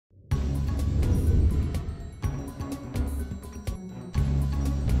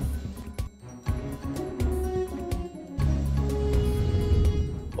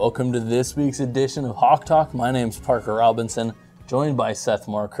Welcome to this week's edition of HawkTalk. My name's Parker Robinson, joined by Seth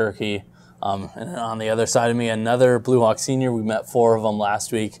Moore-Kirky. And on the other side of me, another Blue Hawk senior. We met 4 of them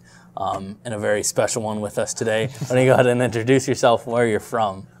last week, and a very special one with us today. Why don't you go ahead and introduce yourself, where you're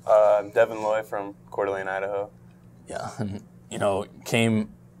from? I'm Devin Loy from Coeur d'Alene, Idaho. Yeah, and, came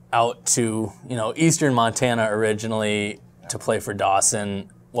out to, eastern Montana originally to play for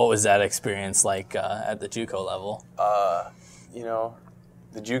Dawson. What was that experience like at the JUCO level?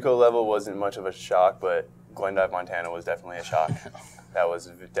 The JUCO level wasn't much of a shock, but Glendive, Montana was definitely a shock. That was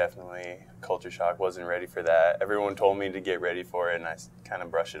definitely a culture shock. Wasn't ready for that. Everyone told me to get ready for it, and I kind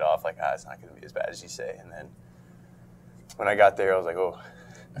of brushed it off like, it's not going to be as bad as you say. And then when I got there, I was like,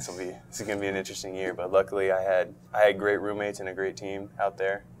 this is going to be an interesting year. But luckily, I had great roommates and a great team out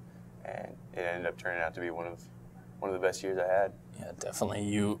there, and it ended up turning out to be one of the best years I had. Yeah, definitely.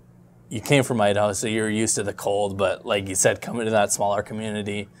 You came from Idaho, so you're used to the cold, but like you said, coming to that smaller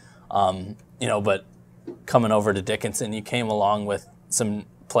community, but coming over to Dickinson, you came along with some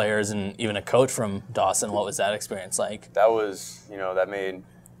players and even a coach from Dawson. What was that experience like? That was, that made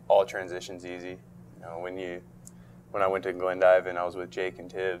all transitions easy. When I went to Glendive and I was with Jake and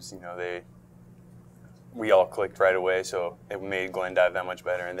Tibbs, we all clicked right away, so it made Glendive that much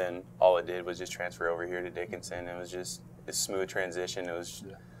better. And then all it did was just transfer over here to Dickinson. It was just a smooth transition. It was,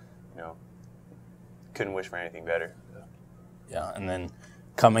 couldn't wish for anything better. Yeah, and then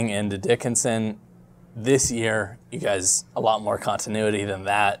coming into Dickinson this year, you guys, a lot more continuity than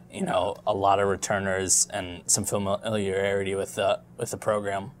that. A lot of returners and some familiarity with the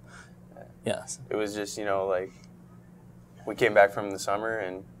program. Yes. It was just, we came back from the summer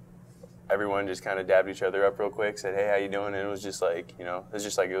and everyone just kind of dabbed each other up real quick, said, hey, how you doing? And it was just like,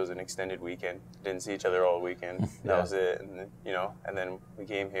 it was an extended weekend. Didn't see each other all weekend. That was it. And and then we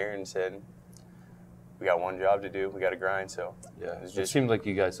came here and said, we got one job to do. We got to grind. So it seemed like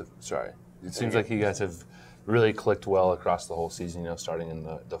you guys have. It seems like you guys have really clicked well across the whole season. Starting in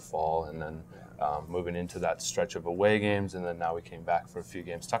the fall and then moving into that stretch of away games, and then now we came back for a few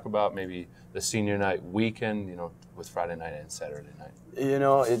games. Talk about maybe the senior night weekend. With Friday night and Saturday night.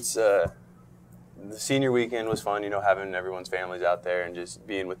 It's the senior weekend was fun. Having everyone's families out there and just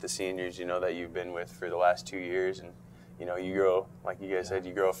being with the seniors. That you've been with for the last 2 years and. You grow, like you guys said,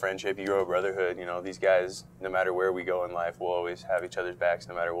 you grow a friendship, you grow a brotherhood. These guys, no matter where we go in life, we'll always have each other's backs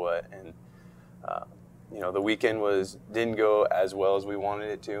no matter what. And, the weekend didn't go as well as we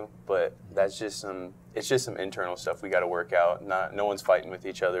wanted it to, but it's just some internal stuff we got to work out. No one's fighting with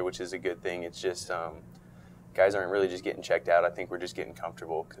each other, which is a good thing. It's just guys aren't really just getting checked out. I think we're just getting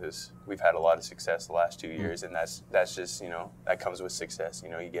comfortable because we've had a lot of success the last 2 years, and that's just, that comes with success.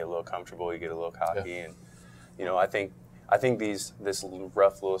 You get a little comfortable, you get a little cocky, and, I think this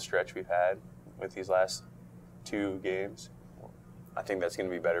rough little stretch we've had with these last 2 games, I think that's going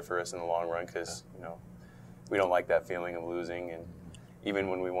to be better for us in the long run because, we don't like that feeling of losing. And even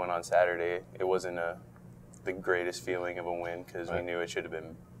when we won on Saturday, it wasn't the greatest feeling of a win because we knew it shouldn't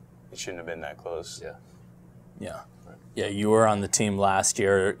have been that close. Yeah, you were on the team last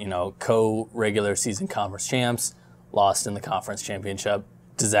year, co-regular season conference champs, lost in the conference championship.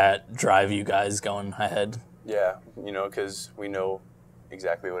 Does that drive you guys going ahead? Yeah, because we know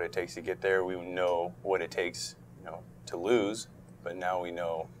exactly what it takes to get there. We know what it takes, to lose, but now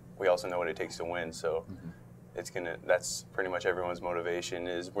we also know what it takes to win. So that's pretty much everyone's motivation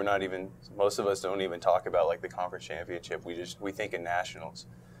is most of us don't even talk about like the conference championship. We think in nationals.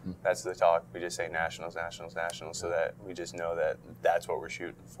 That's the talk. We just say nationals, so that we just know that that's what we're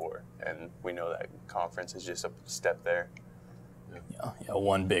shooting for. And we know that conference is just a step there. Yeah,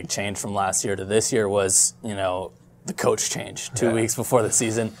 one big change from last year to this year was, the coach change 2 weeks before the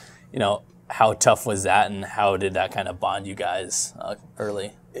season. How tough was that, and how did that kind of bond you guys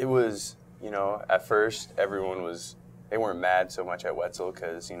early? It was, at first everyone they weren't mad so much at Wetzel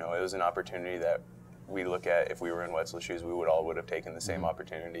because, it was an opportunity that we look at if we were in Wetzel's shoes, we would have taken the same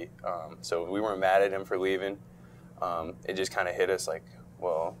opportunity. So we weren't mad at him for leaving. It just kind of hit us like,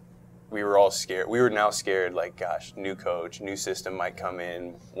 well, we were all scared. We were now scared, like, gosh, new coach, new system might come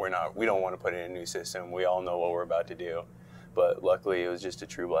in. We don't want to put in a new system. We all know what we're about to do. But luckily, it was just a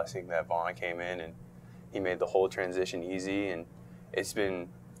true blessing that Vaughn came in and he made the whole transition easy. And it's been,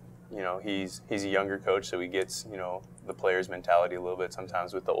 he's a younger coach, so he gets, the players' mentality a little bit.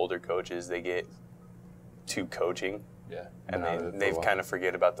 Sometimes with the older coaches, they get too coaching. Yeah. And they kind of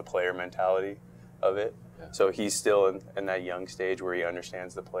forget about the player mentality of it. So he's still in that young stage where he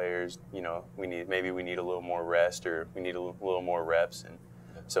understands the players. We need a little more rest, or we need a little more reps. And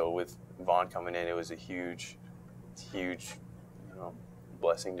so with Vaughn coming in, it was a huge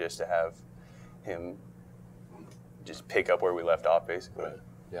blessing just to have him just pick up where we left off, basically.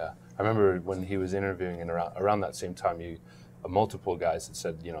 Yeah, I remember when he was interviewing, and around that same time, multiple guys had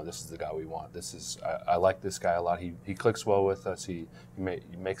said, this is the guy we want. I like this guy a lot. He clicks well with us. He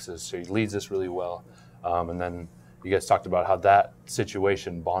makes us. He leads us really well. And then you guys talked about how that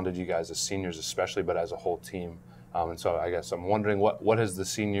situation bonded you guys as seniors, especially, but as a whole team. And so I guess I'm wondering what has the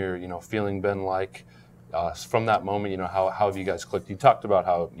senior feeling been like from that moment? How have you guys clicked? You talked about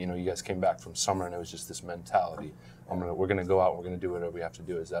how you guys came back from summer and it was just this mentality. We're gonna go out and we're gonna do whatever we have to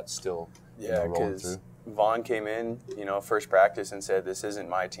do. Is that still rolling through? Vaughn came in, first practice and said, "This isn't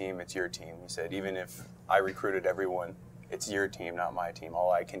my team, it's your team." He said, "Even if I recruited everyone, it's your team, not my team.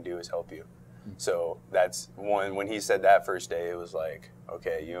 All I can do is help you." So that's one. When he said that first day, it was like,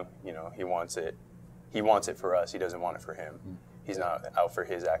 okay, he wants it. He wants it for us. He doesn't want it for him. He's not out for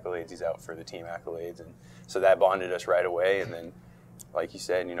his accolades. He's out for the team accolades. And so that bonded us right away. And then, like you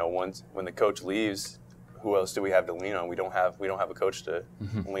said, when the coach leaves, who else do we have to lean on? We don't have a coach to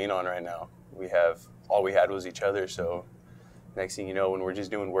lean on right now. All we had was each other. So next thing you know, when we're just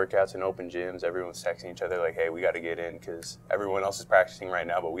doing workouts in open gyms, everyone's texting each other like, "Hey, we got to get in because everyone else is practicing right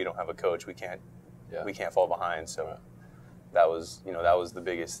now, but we don't have a coach. We can't fall behind." So that was the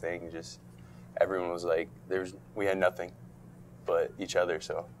biggest thing. Just everyone was like, we had nothing but each other.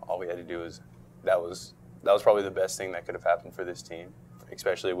 So all we had to do was that was probably the best thing that could have happened for this team,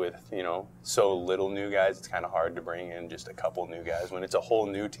 especially with so little new guys. It's kind of hard to bring in just a couple new guys. When it's a whole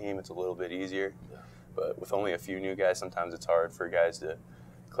new team, it's a little bit easier. Yeah. But with only a few new guys, sometimes it's hard for guys to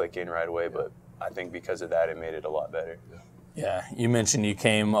click in right away. But I think because of that, it made it a lot better. Yeah, you mentioned you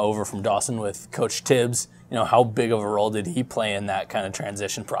came over from Dawson with Coach Tibbs. How big of a role did he play in that kind of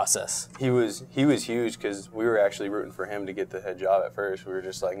transition process? He was huge because we were actually rooting for him to get the head job at first. We were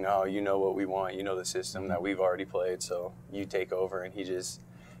just like, "No, you know what we want. You know the system that we've already played, so you take over." And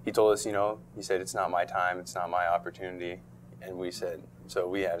he told us, he said, "It's not my time. It's not my opportunity." And we said, so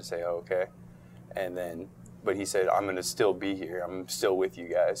we had to say, "Oh, okay." And then, but he said, "I'm going to still be here. I'm still with you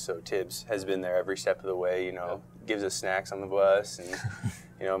guys." So Tibbs has been there every step of the way, gives us snacks on the bus and,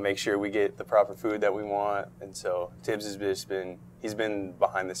 make sure we get the proper food that we want. And so Tibbs has just he's been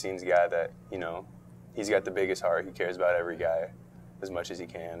behind the scenes guy that, he's got the biggest heart. He cares about every guy as much as he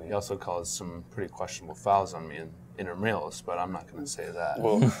can. He also calls some pretty questionable fouls on me in intramurals, but I'm not going to say that.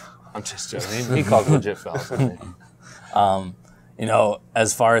 Well, I'm just joking. He calls legit fouls on me.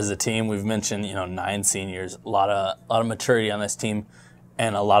 As far as the team, we've mentioned, 9 seniors, a lot of maturity on this team,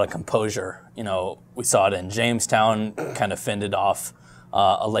 and a lot of composure. We saw it in Jamestown, kind of fended off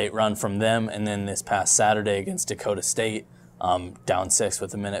a late run from them, and then this past Saturday against Dakota State, down 6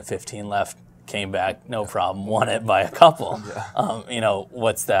 with 1:15 left, came back, no problem, won it by a couple.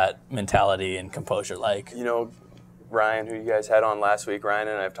 What's that mentality and composure like? Ryan, who you guys had on last week, Ryan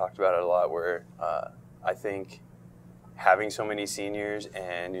and I have talked about it a lot, where I think having so many seniors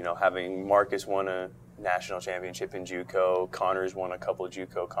and, having Marcus won a national championship in JUCO, Connor's won a couple of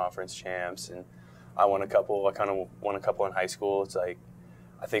JUCO conference champs, and I won a couple. I kind of won a couple in high school. It's like,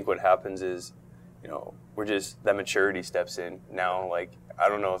 I think what happens is, we're just, that maturity steps in. Now, like, I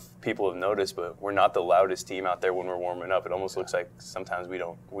don't know if people have noticed, but we're not the loudest team out there when we're warming up. It almost looks like sometimes we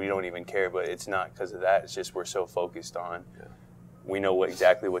don't even care, but it's not because of that. It's just we're so focused on, we know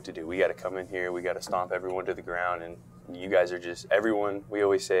exactly what to do. We got to come in here. We got to stomp everyone to the ground, and you guys are just, everyone, we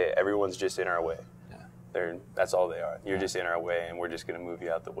always say, everyone's just in our way. That's all they are. You're just in our way, and we're just going to move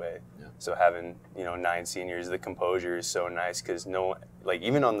you out the way. Yeah. So having 9 seniors, the composure is so nice because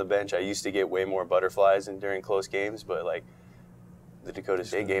even on the bench, I used to get way more butterflies during close games, but like the Dakota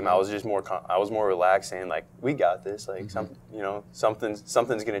State game, I was more relaxed, saying like, we got this. Like something's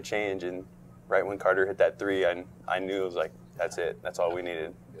going to change. And right when Carter hit that 3, I knew it was like, that's it. That's all we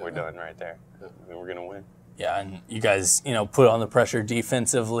needed. Yeah. We're done right there. Yeah. And we're going to win. Yeah, and you guys, put on the pressure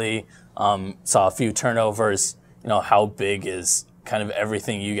defensively, saw a few turnovers. How big is kind of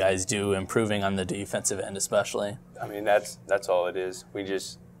everything you guys do improving on the defensive end especially? I mean, that's all it is. We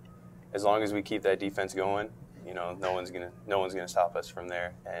just, as long as we keep that defense going, no one's gonna stop us from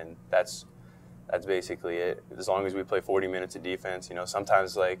there, and that's basically it. As long as we play 40 minutes of defense,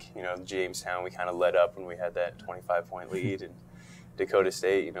 sometimes Jamestown, we kind of let up when we had that 25-point lead, and Dakota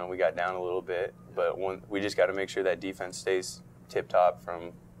State, we got down a little bit, but we just got to make sure that defense stays tip-top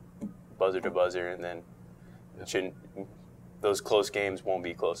from buzzer to buzzer, and then those close games won't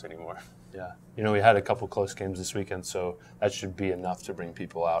be close anymore. Yeah. We had a couple close games this weekend, so that should be enough to bring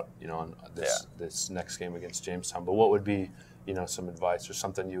people out, on this next game against Jamestown. But what would be, some advice or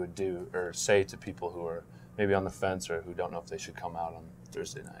something you would do or say to people who are maybe on the fence or who don't know if they should come out on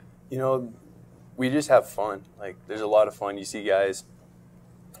Thursday night? We just have fun. Like, there's a lot of fun. You see guys,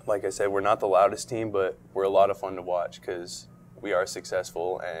 like I said, we're not the loudest team, but we're a lot of fun to watch because we are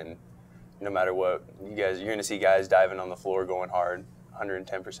successful, and no matter what, you're going to see guys diving on the floor going hard,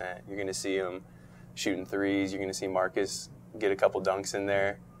 110%. You're going to see them shooting threes. You're going to see Marcus get a couple dunks in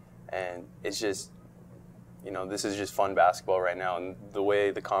there, and it's just, this is just fun basketball right now. And the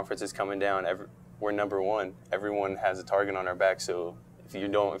way the conference is coming down, we're number one. Everyone has a target on our back, so if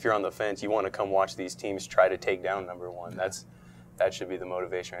you're on the fence, you want to come watch these teams try to take down number one. That should be the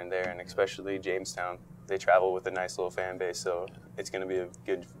motivation right there, and especially Jamestown. They travel with a nice little fan base, so it's going to be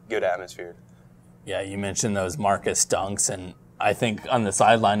a good atmosphere. Yeah, you mentioned those Marcus dunks, and I think on the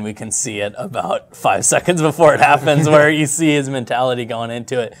sideline we can see it about 5 seconds before it happens, where you see his mentality going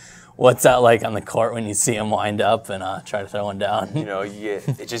into it. What's that like on the court when you see him wind up and try to throw one down?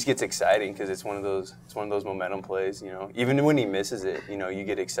 It just gets exciting because it's one of those momentum plays. Even when he misses it, you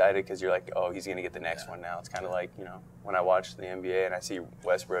get excited because you're like, oh, he's gonna get the next one now. It's kind of like when I watch the NBA and I see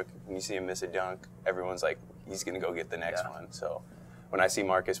Westbrook and you see him miss a dunk, everyone's like, he's gonna go get the next one. So when I see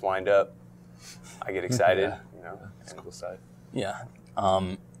Marcus wind up, I get excited. That's a cool side. Yeah,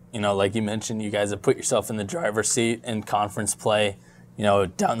 like you mentioned, you guys have put yourself in the driver's seat in conference play.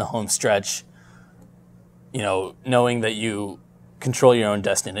 Down the home stretch, knowing that you control your own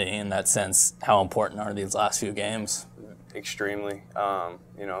destiny in that sense, how important are these last few games? Extremely.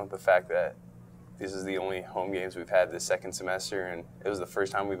 The fact that this is the only home games we've had this second semester, and it was the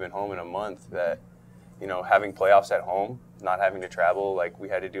first time we've been home in a month, that, having playoffs at home, not having to travel like we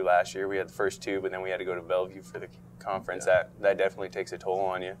had to do last year. We had the first two, but then we had to go to Bellevue for the conference. Yeah. That definitely takes a toll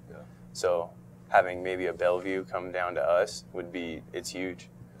on you. Yeah. So having maybe a Bellevue come down to us it's huge.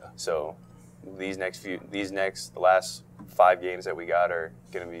 Yeah. So the last 5 games that we got are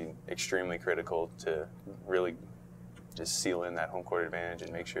going to be extremely critical to really just seal in that home court advantage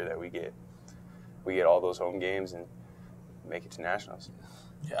and make sure that we get all those home games and make it to nationals.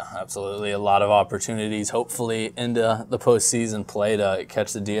 Yeah, absolutely. A lot of opportunities, hopefully, into the postseason play to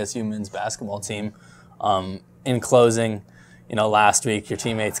catch the DSU men's basketball team. In closing, last week your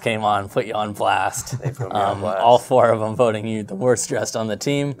teammates came on, put you on blast. They put me on blast. All 4 of them voting you the worst dressed on the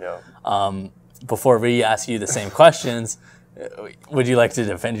team. Yeah. Before we ask you the same questions, would you like to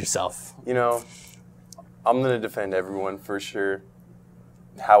defend yourself? I'm going to defend everyone for sure.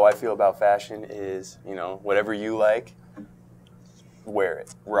 How I feel about fashion is, whatever you like, wear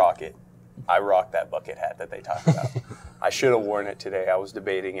it, rock it. I rock that bucket hat that they talk about. I should have worn it today. I was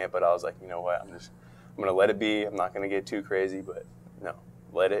debating it, but I was like, you know what, I'm going to let it be. I'm not going to get too crazy, but no,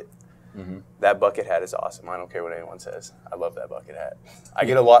 let it. Mm-hmm. That bucket hat is awesome. I don't care what anyone says. I love that bucket hat. I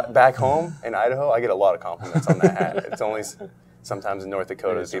get a lot back home in Idaho. I get a lot of compliments on that hat. It's only sometimes in North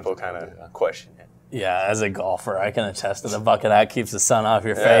Dakota people kind of question it. Yeah, as a golfer, I can attest to the bucket hat keeps the sun off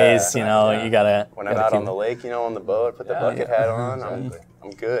your face. You gotta. When I'm out on the lake, on the boat, put the bucket hat on. Exactly.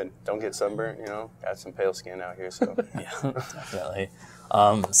 I'm good. Don't get sunburnt. Got some pale skin out here, so. Yeah, definitely.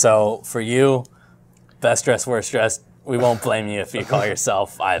 So for you, best dressed, worst dressed. We won't blame you if you call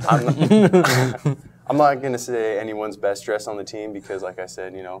yourself either. I'm not going to say anyone's best dressed on the team because, like I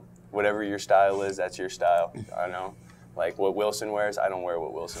said, whatever your style is, that's your style. I know. Like what Wilson wears, I don't wear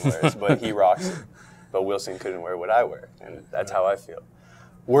what Wilson wears, but he rocks it. But Wilson couldn't wear what I wear, and that's how I feel.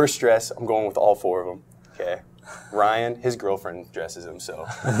 Worst dress, I'm going with all 4 of them, okay? Ryan, his girlfriend dresses him, so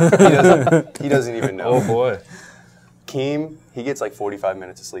he doesn't even know. Oh, boy. Keem, he gets like 45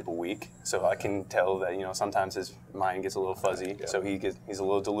 minutes of sleep a week, so I can tell that sometimes his mind gets a little fuzzy, so he's a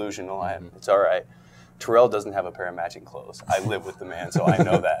little delusional. It's all right. Terrell doesn't have a pair of matching clothes. I live with the man, so I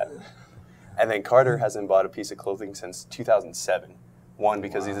know that. And then Carter hasn't bought a piece of clothing since 2007. 1,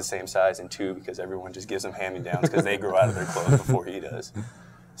 because he's the same size, and 2, because everyone just gives him hand-me-downs because they grow out of their clothes before he does.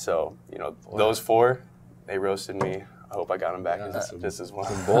 So those 4, they roasted me. I hope I got them back just as well.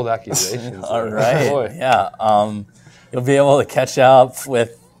 Some bold accusations. All right. Yeah. You'll be able to catch up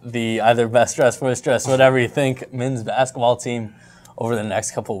with the either best dressed, worst dressed, whatever you think, men's basketball team over the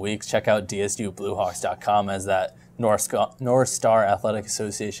next couple of weeks. Check out dsubluehawks.com as that North Star Athletic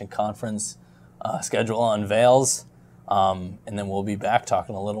Association conference schedule unveils. And then we'll be back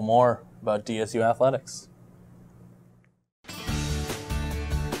talking a little more about DSU athletics.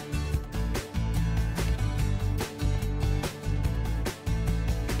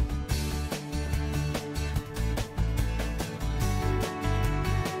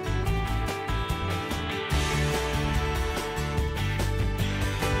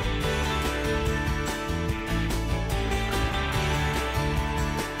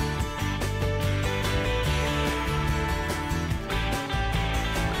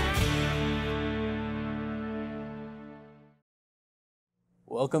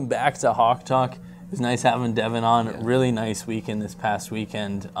 Welcome back to Hawk Talk. It was nice having Devin on. Yeah. Really nice weekend this past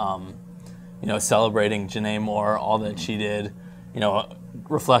weekend. Celebrating Janae Moore, all that she did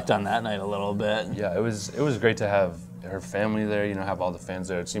reflect on that night a little bit. Yeah, it was great to have her family there, have all the fans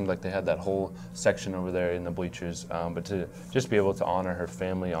there. It seemed like they had that whole section over there in the bleachers, but to just be able to honor her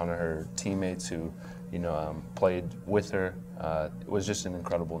family, honor her teammates who, played with her, it was just an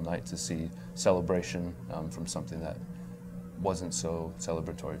incredible night to see celebration from something that wasn't so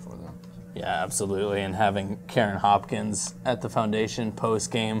celebratory for them. Yeah, absolutely. And having Karen Hopkins at the foundation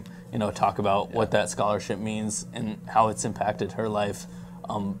post-game, talk about what that scholarship means and how it's impacted her life.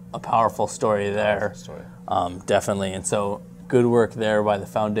 A powerful story there. Definitely. And so good work there by the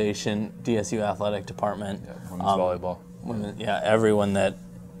foundation, DSU athletic department. Yeah, women's volleyball. Everyone that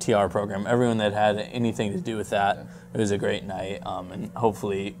TR program, everyone that had anything to do with that. Yeah. It was a great night, and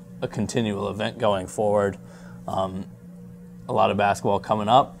hopefully a continual event going forward. A lot of basketball coming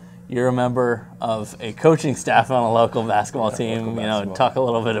up. You're a member of a coaching staff on a local basketball team. Talk a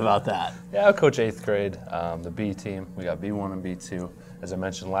little bit about that. Yeah, I coach 8th grade, the B team. We got B1 and B2. As I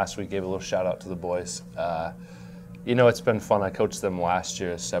mentioned last week, gave a little shout out to the boys. It's been fun. I coached them last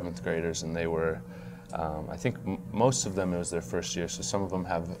year as 7th graders, and they were, I think most of them, it was their first year, so some of them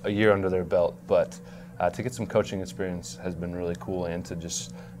have a year under their belt. But to get some coaching experience has been really cool, and to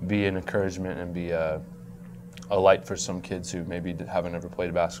just be an encouragement and be a light for some kids who maybe haven't ever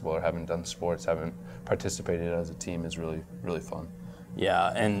played basketball or haven't done sports, haven't participated as a team is really, really fun.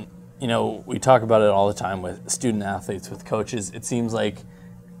 Yeah, and we talk about it all the time with student athletes, with coaches. It seems like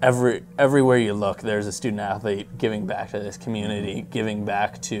everywhere you look, there's a student athlete giving back to this community, giving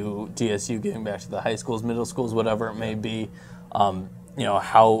back to DSU, giving back to the high schools, middle schools, whatever it may be.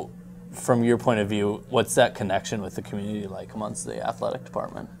 How, from your point of view, what's that connection with the community like amongst the athletic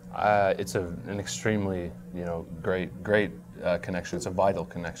department? It's an extremely, great connection. It's a vital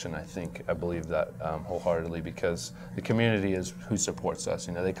connection, I believe that wholeheartedly, because the community is who supports us.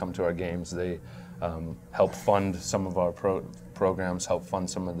 They come to our games. They help fund some of our programs, help fund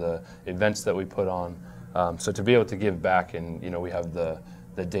some of the events that we put on. So to be able to give back, and we have the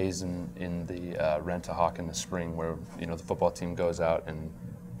days in the Rent-A-Hawk in the spring where the football team goes out and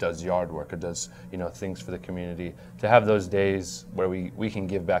does yard work or does things for the community. To have those days where we can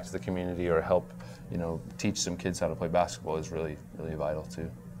give back to the community or help teach some kids how to play basketball is really, really vital too.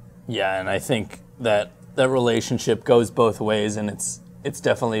 Yeah, and I think that relationship goes both ways, and it's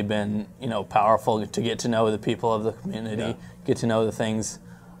definitely been powerful to get to know the people of the community, get to know the things.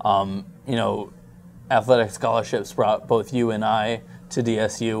 Athletic scholarships brought both you and I to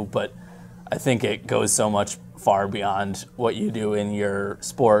DSU, but I think it goes so much far beyond what you do in your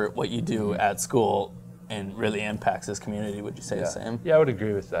sport, what you do at school, and really impacts this community. Would you say the same? Yeah, I would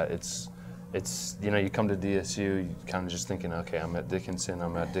agree with that. It's you come to DSU, you kind of just thinking, okay, I'm at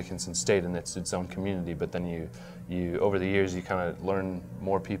Dickinson State, and it's its own community. But then you over the years, you kind of learn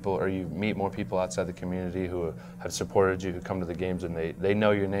more people, or you meet more people outside the community who have supported you, who come to the games, and they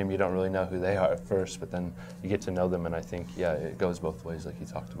know your name. You don't really know who they are at first, but then you get to know them, and I think, it goes both ways, like you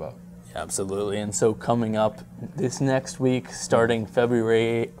talked about. Absolutely. And so coming up this next week, starting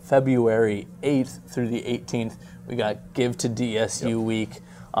February 8th through the 18th, we got Give to DSU Week,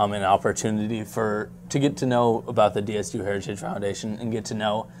 an opportunity to get to know about the DSU Heritage Foundation and get to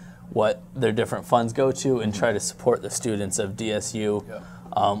know what their different funds go to and try to support the students of DSU.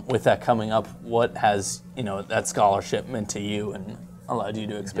 With that coming up, what has that scholarship meant to you and allowed you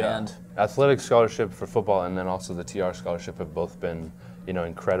to expand? Athletic scholarship for football and then also the TR scholarship have both been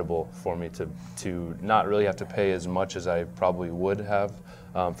incredible for me to not really have to pay as much as I probably would have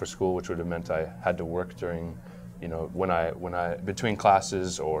for school, which would have meant I had to work during, when I between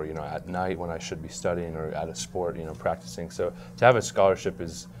classes or at night when I should be studying or at a sport, practicing. So to have a scholarship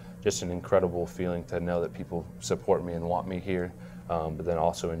is just an incredible feeling, to know that people support me and want me here, but then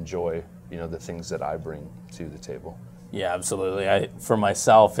also enjoy the things that I bring to the table. Yeah, absolutely. For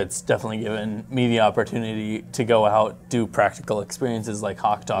myself, it's definitely given me the opportunity to go out, do practical experiences like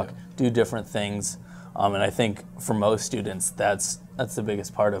HawkTalk, do different things. And I think for most students, that's the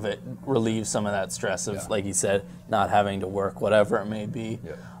biggest part of it. Relieves some of that stress of, like you said, not having to work, whatever it may be.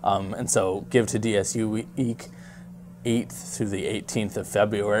 And so Give to DSU Week, 8th through the 18th of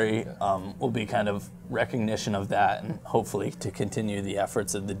February, will be kind of recognition of that, and hopefully to continue the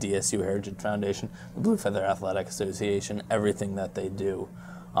efforts of the DSU Heritage Foundation, the Blue Feather Athletic Association, everything that they do.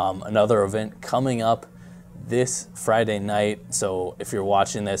 Another event coming up this Friday night, so if you're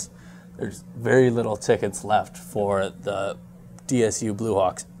watching this, there's very little tickets left for the DSU Blue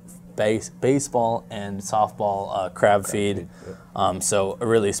Hawks baseball and softball crab feed. So a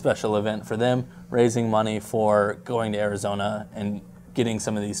really special event for them, raising money for going to Arizona and getting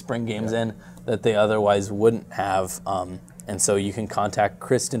some of these spring games in that they otherwise wouldn't have. And so you can contact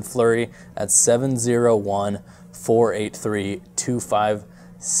Kristen Fleury at 701-483-2000.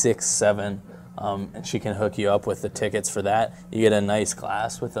 888-258-2567. And she can hook you up with the tickets for that. You get a nice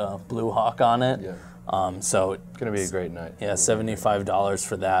glass with a Blue Hawk on it. Yeah. So It's going to be a great night. yeah, $75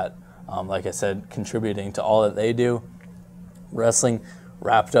 for that. Like I said, contributing to all that they do. Wrestling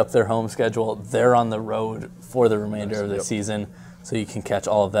wrapped up their home schedule. They're on the road for the remainder of the season, so you can catch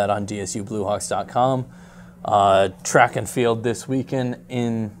all of that on dsubluehawks.com. Track and field this weekend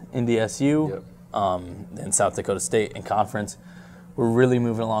in NDSU, in South Dakota State and Conference. We're really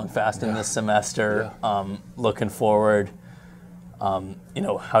moving along fast in this semester. Looking forward.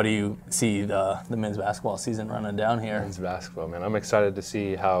 How do you see the men's basketball season running down here? Men's basketball, man. I'm excited to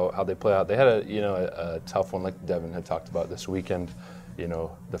see how they play out. They had a tough one, like Devin had talked about this weekend.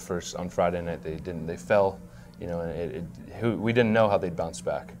 The first on Friday night they fell. We didn't know how they'd bounce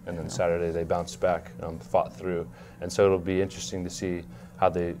back, and then Saturday they bounced back, fought through, and so it'll be interesting to see how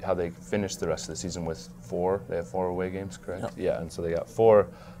they finish the rest of the season with 4. They have 4 away games, correct? Yep. Yeah, and so they got 4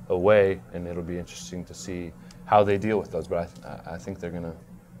 away, and it'll be interesting to see how they deal with those. But I think they're going to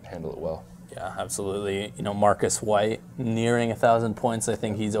handle it well. Yeah, absolutely. Marcus White nearing 1,000 points. I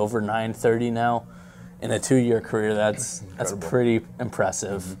think he's over 930 now. In a 2-year career, that's pretty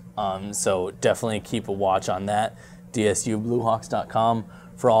impressive. So definitely keep a watch on that. DSUBlueHawks.com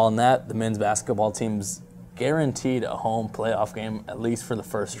for all on that. The men's basketball team's guaranteed a home playoff game, at least for the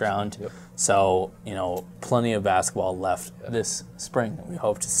first round. Yep. So, plenty of basketball left this spring. We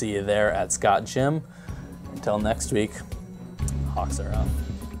hope to see you there at Scott Gym. Until next week, Hawks are out.